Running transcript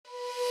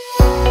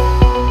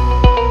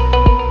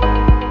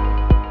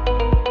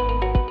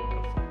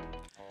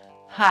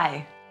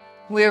Hi,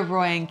 we're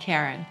Roy and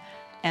Karen,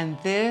 and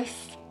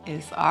this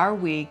is our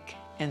week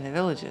in the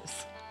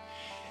Villages.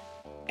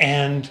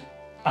 And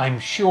I'm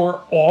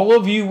sure all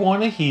of you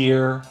want to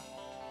hear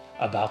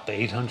about the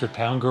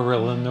 800-pound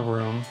gorilla in the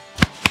room.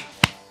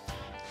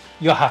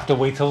 You'll have to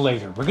wait till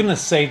later. We're going to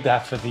save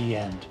that for the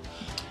end.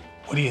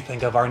 What do you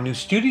think of our new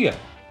studio?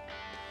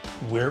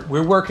 We're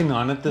working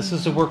on it. This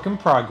is a work in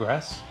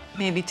progress.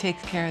 Maybe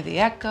take care of the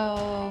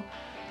echo,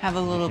 have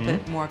a little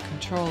bit more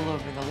control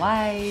over the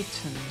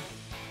light, and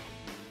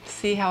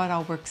see how it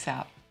all works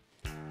out.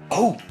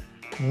 Oh,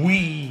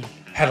 we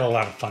had a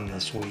lot of fun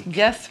this week.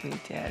 Yes, we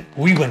did.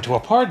 We went to a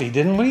party,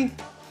 didn't we?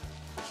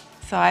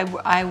 So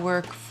I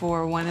work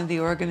for one of the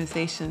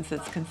organizations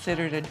that's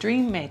considered a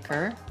dream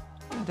maker,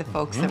 the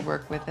folks that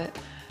work with it.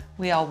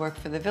 We all work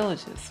for the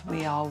Villages.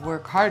 We all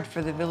work hard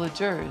for the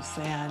villagers,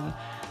 and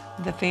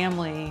the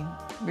family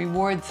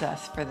rewards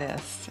us for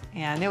this.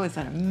 And it was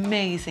an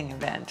amazing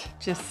event,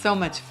 just so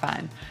much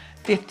fun.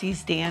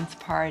 50's dance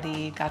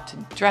party, got to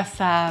dress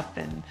up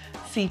and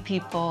see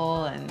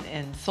people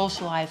and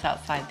socialize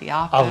outside the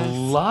office. A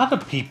lot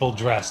of people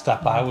dressed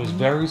up. I was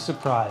very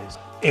surprised.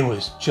 It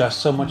was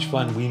just so much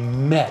fun. We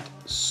met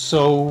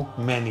so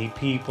many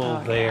people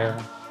there.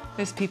 Yeah.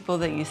 There's people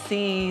that you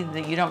see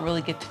that you don't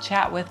really get to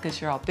chat with because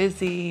you're all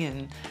busy,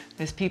 and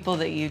there's people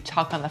that you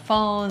talk on the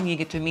phone, you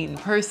get to meet in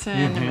person.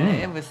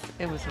 It was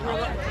an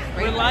awesome thing.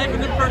 We're live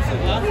in person.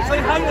 Say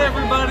hi to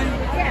everybody.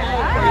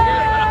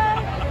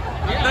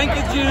 Thank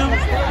you, Jim. You're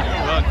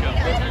welcome.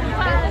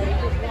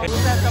 It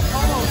was at the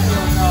polo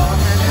field,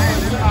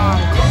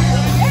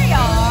 There you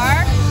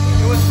are.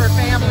 it was for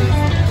families.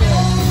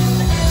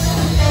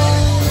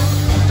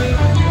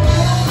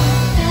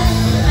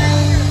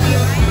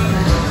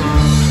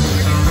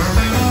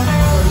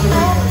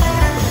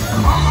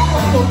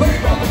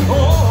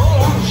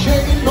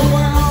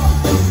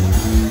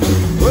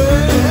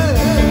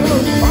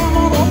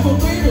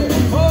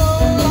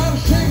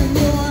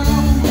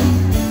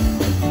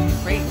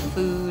 Great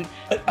food.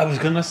 I was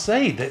going to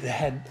say that they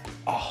had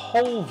a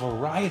whole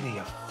variety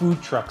of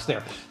food trucks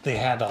there. They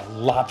had a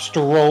lobster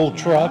roll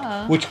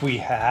truck, which we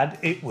had.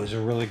 It was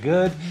really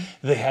good.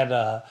 They had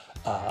a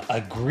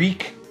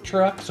Greek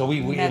truck, so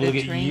we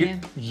ate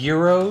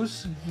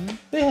gyros.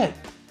 They had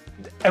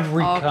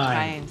every All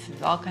kind.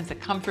 kinds of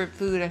comfort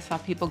food. I saw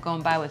people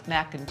going by with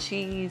mac and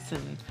cheese,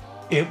 and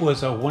It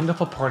was a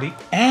wonderful party.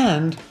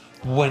 And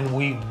when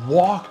we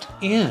walked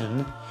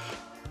in,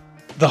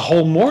 the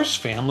whole Morse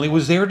family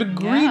was there to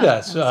greet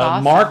us. it was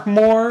awesome. Mark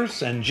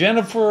Morse and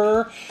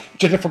Jennifer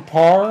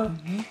Parr,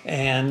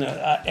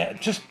 and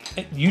just,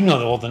 you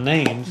know all the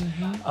names.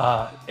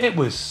 It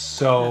was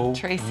so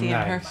Tracy nice.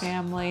 and her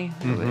family.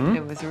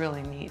 It was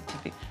really neat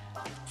to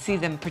see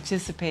them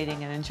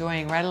participating and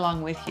enjoying right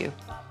along with you.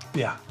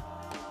 Yeah,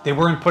 they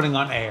weren't putting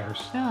on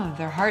airs. No,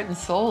 their heart and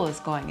soul is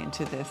going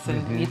into this,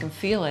 and you can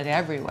feel it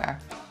everywhere.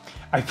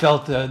 I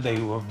felt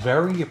they were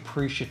very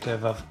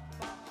appreciative of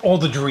all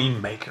the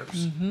dream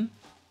makers.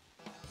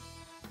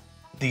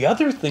 The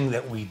other thing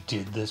that we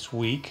did this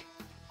week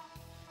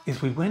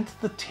is we went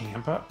to the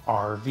Tampa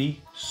RV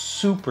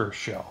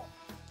Supershow.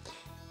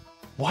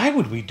 Why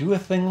would we do a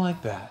thing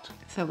like that?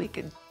 So we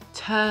could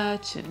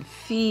touch and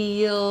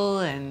feel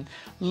and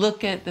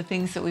look at the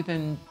things that we've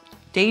been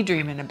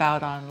daydreaming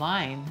about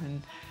online,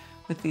 and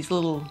with these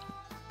little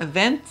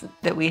events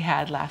that we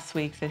had last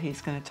week that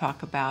he's going to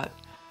talk about,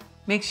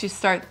 makes you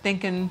start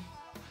thinking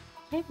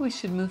maybe we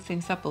should move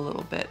things up a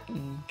little bit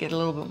and get a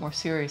little bit more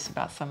serious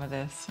about some of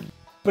this.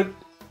 But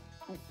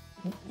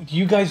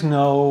you guys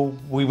know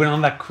we went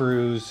on that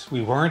cruise.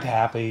 We weren't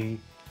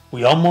happy.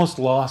 We almost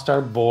lost our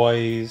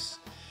boys.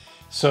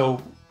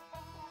 So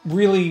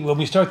really, when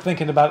we start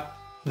thinking about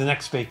the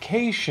next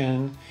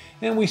vacation,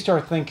 then we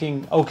start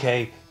thinking,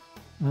 okay,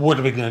 what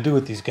are we going to do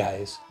with these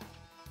guys?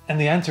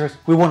 And the answer is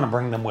we want to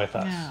bring them with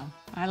us. Yeah,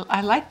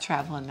 I like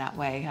traveling that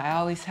way. I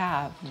always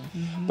have.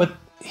 But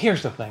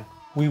here's the thing.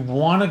 We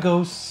want to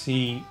go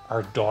see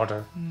our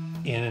daughter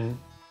in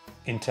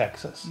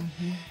Texas.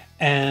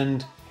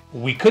 And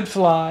we could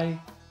fly,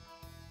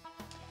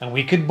 and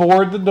we could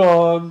board the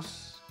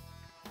dogs,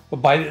 but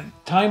by the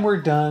time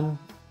we're done,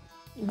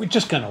 we're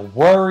just going to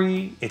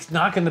worry. It's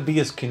not going to be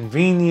as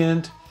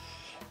convenient.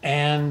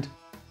 And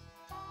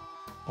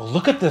well,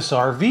 look at this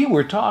RV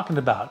we're talking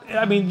about.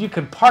 I mean, you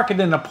could park it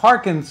in a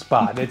parking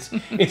spot.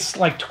 It's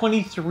like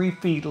 23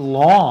 feet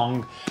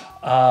long.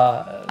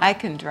 I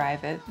can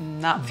drive it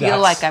and not feel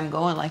like I'm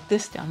going like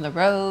this down the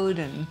road.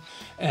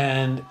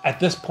 And at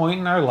this point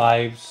in our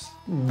lives,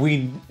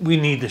 we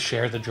need to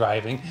share the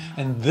driving,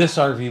 and this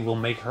RV will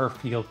make her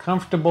feel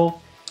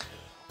comfortable.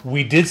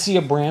 We did see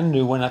a brand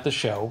new one at the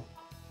show.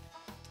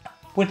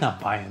 We're not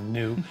buying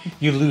new.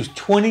 You lose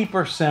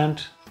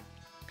 20%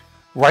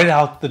 right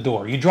out the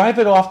door. You drive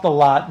it off the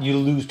lot, you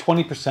lose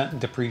 20% in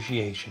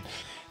depreciation.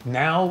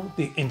 Now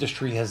the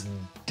industry has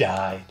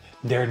died.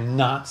 They're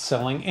not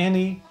selling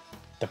any.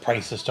 The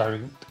price is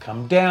starting to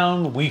come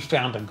down. We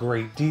found a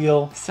great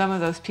deal. Some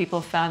of those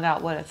people found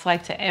out what it's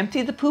like to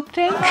empty the poop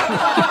tank.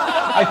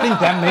 I think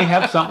that may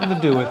have something to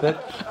do with it,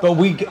 but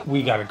we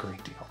got a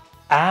great deal.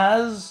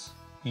 as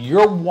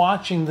you're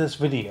watching this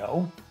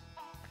video,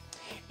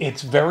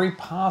 it's very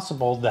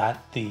possible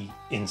that the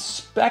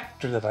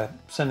inspector that I'm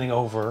sending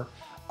over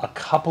a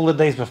couple of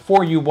days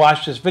before you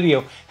watch this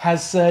video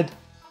has said,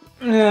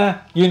 nah,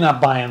 you're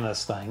not buying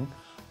this thing.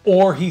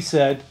 Or he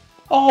said,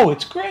 oh,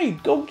 it's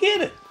great, go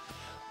get it.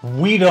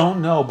 We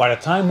don't know. By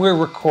the time we're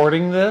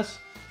recording this,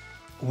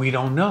 we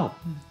don't know.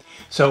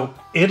 So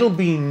it'll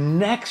be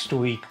next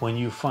week when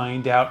you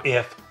find out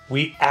if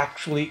we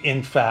actually,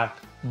 in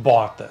fact,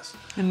 bought this.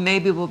 And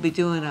maybe we'll be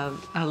doing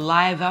a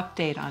live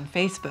update on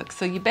Facebook.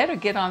 So you better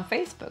get on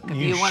Facebook if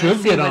you want to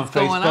should see get what's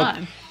on going Facebook.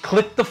 on.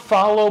 Click the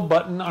follow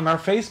button on our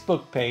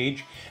Facebook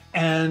page.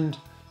 And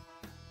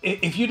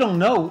if you don't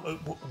know,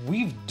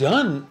 we've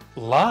done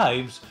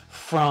lives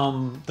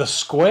from the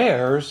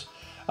squares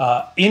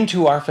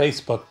into our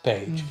Facebook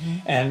page.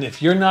 And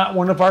if you're not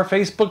one of our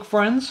Facebook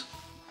friends,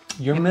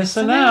 you're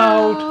missing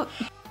out.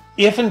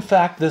 If in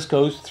fact this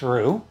goes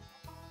through,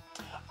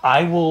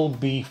 I will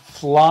be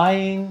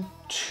flying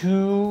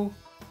to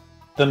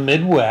the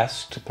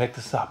Midwest to pick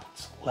this up.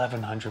 It's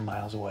 1,100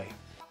 miles away.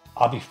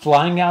 I'll be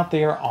flying out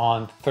there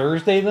on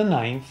Thursday the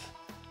 9th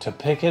to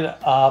pick it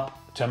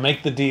up, to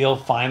make the deal,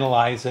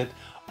 finalize it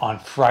on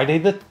Friday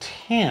the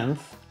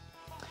 10th,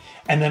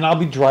 and then I'll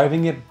be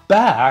driving it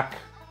back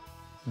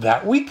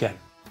that weekend.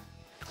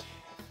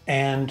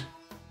 And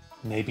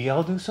maybe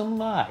I'll do some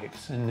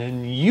lives, and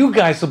then you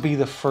guys will be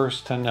the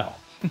first to know.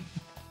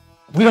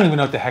 We don't even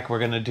know what the heck we're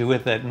going to do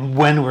with it and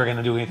when we're going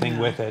to do anything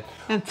with it.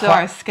 And so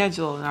our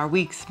schedule and our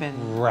week's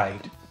been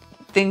right.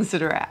 Things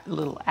that are a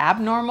little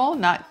abnormal,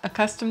 not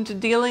accustomed to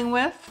dealing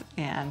with,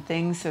 and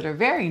things that are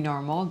very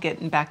normal,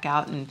 getting back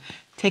out and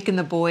taking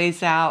the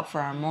boys out for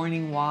our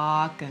morning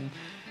walk, and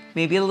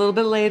maybe a little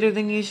bit later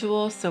than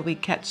usual, so we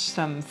catch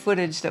some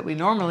footage that we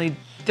normally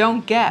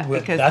don't get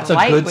because the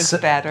light was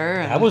better.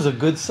 That was a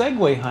good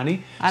segue,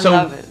 honey. I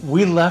love it.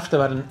 We left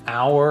about an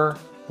hour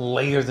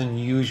later than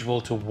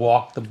usual to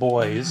walk the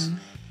boys,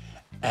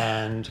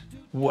 and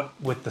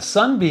with the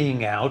sun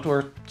being out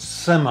or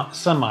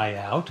semi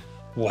out,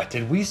 what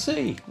did we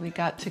see? We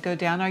got to go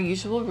down our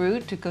usual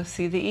route to go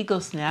see the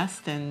eagle's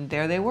nest, and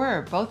there they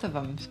were, both of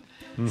them,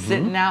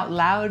 sitting out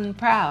loud and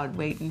proud,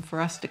 waiting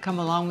for us to come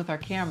along with our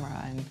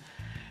camera. And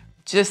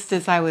just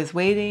as I was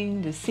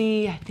waiting to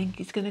see, I think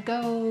he's gonna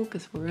go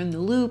because we're in the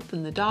loop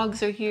and the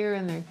dogs are here,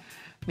 and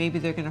maybe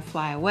they're gonna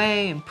fly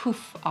away, and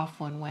poof, off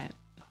one went.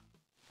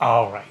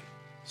 All right.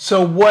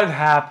 So what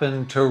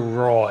happened to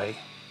Roy?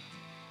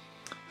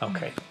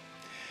 Okay.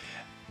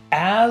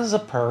 As a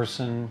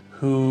person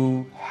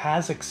who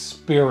has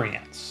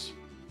experience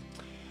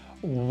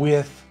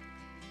with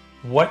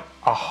what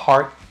a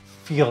heart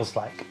feels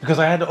like, because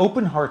I had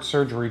open heart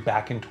surgery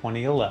back in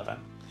 2011,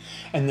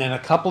 and then a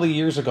couple of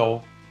years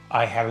ago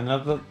I had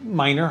another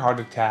minor heart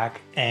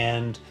attack,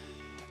 and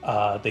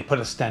they put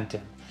a stent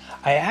in.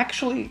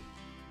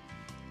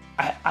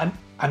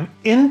 I'm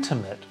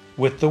intimate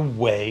with the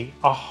way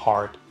a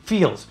heart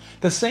feels.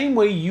 The same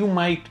way you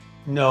might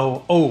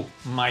know, oh,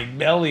 my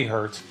belly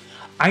hurts.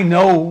 I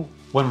know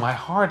when my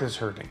heart is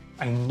hurting.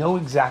 I know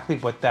exactly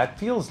what that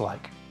feels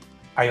like.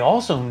 I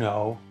also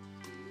know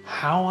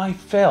how I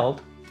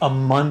felt a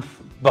month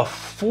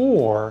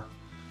before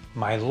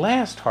my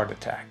last heart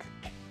attack.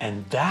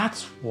 And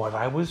that's what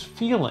I was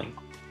feeling.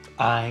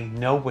 I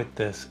know what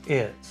this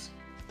is.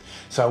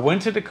 So I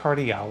went to the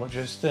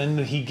cardiologist, and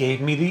he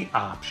gave me the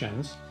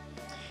options.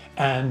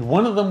 And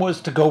one of them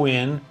was to go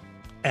in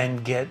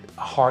and get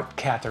heart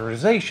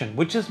catheterization,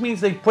 which just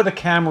means they put a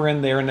camera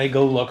in there and they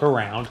go look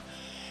around.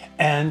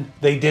 And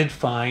they did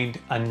find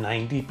a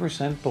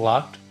 90%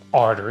 blocked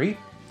artery.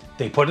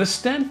 They put a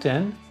stent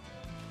in.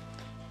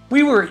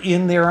 We were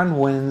in there on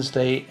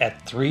Wednesday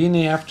at 3 in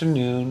the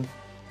afternoon.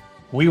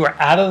 We were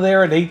out of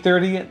there at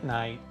 8:30 at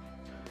night.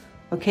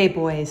 Okay,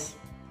 boys,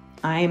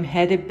 I am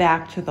headed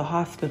back to the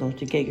hospital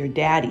to get your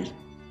daddy,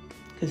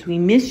 because we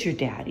miss your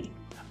daddy.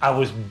 I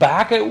was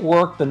back at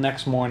work the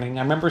next morning.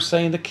 I remember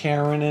saying to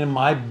Karen and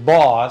my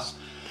boss,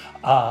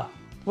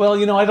 well,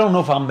 you know, I don't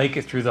know if I'll make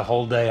it through the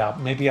whole day.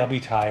 Maybe I'll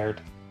be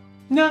tired.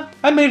 No,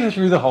 I made it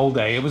through the whole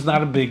day. It was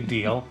not a big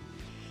deal.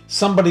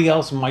 Somebody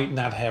else might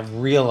not have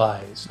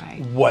realized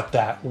what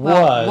that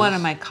was. One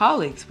of my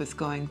colleagues was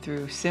going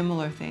through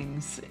similar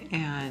things,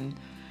 and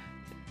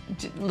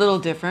a little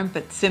different,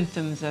 but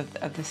symptoms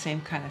of the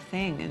same kind of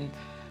thing. And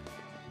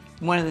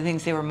one of the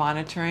things they were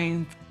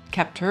monitoring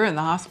kept her in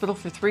the hospital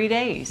for 3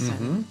 days,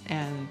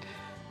 and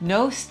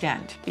no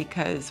stent,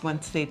 because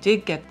once they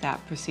did get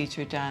that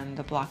procedure done,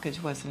 the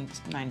blockage wasn't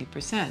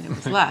 90%, it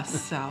was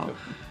less. So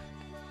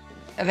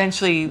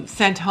eventually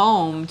sent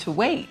home to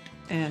wait,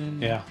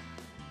 and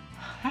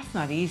that's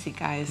not easy,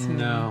 guys.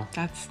 No.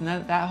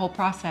 That whole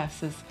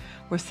process is,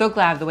 we're so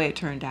glad the way it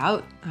turned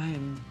out.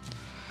 I'm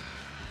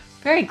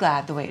very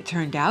glad the way it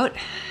turned out,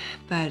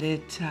 but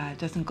it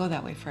doesn't go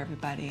that way for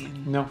everybody.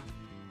 And no.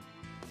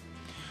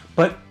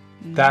 But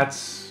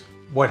that's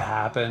what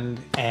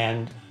happened,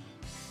 and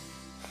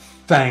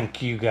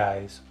thank you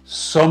guys.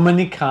 So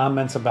many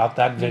comments about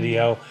that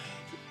video.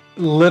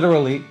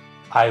 Literally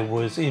I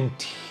was in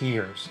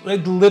tears,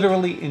 like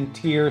literally in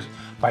tears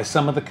by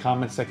some of the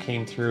comments that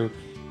came through.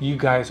 You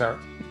guys are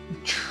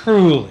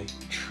truly,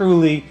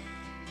 truly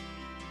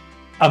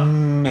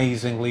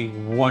amazingly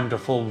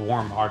wonderful,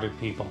 warm-hearted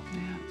people.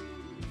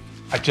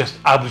 Yeah.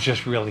 I was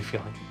just really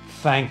feeling it.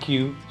 Thank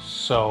you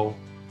so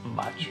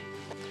much.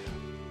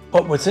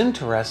 But what's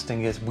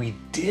interesting is we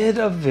did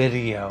a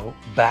video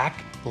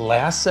back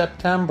last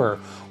September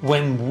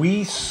when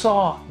we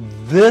saw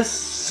this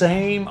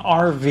same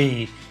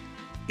RV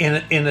in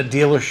a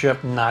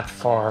dealership not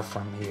far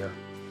from here.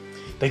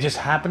 They just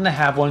happened to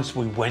have one,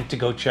 so we went to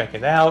go check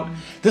it out.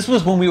 This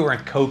was when we were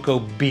at Cocoa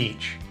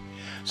Beach.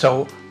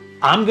 So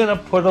I'm gonna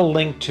put a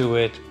link to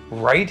it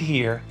right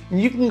here,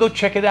 and you can go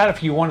check it out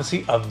if you want to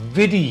see a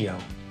video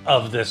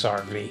of this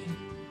RV.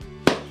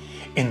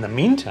 In the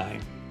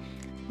meantime,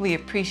 we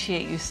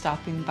appreciate you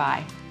stopping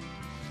by.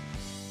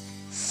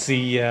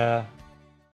 See ya.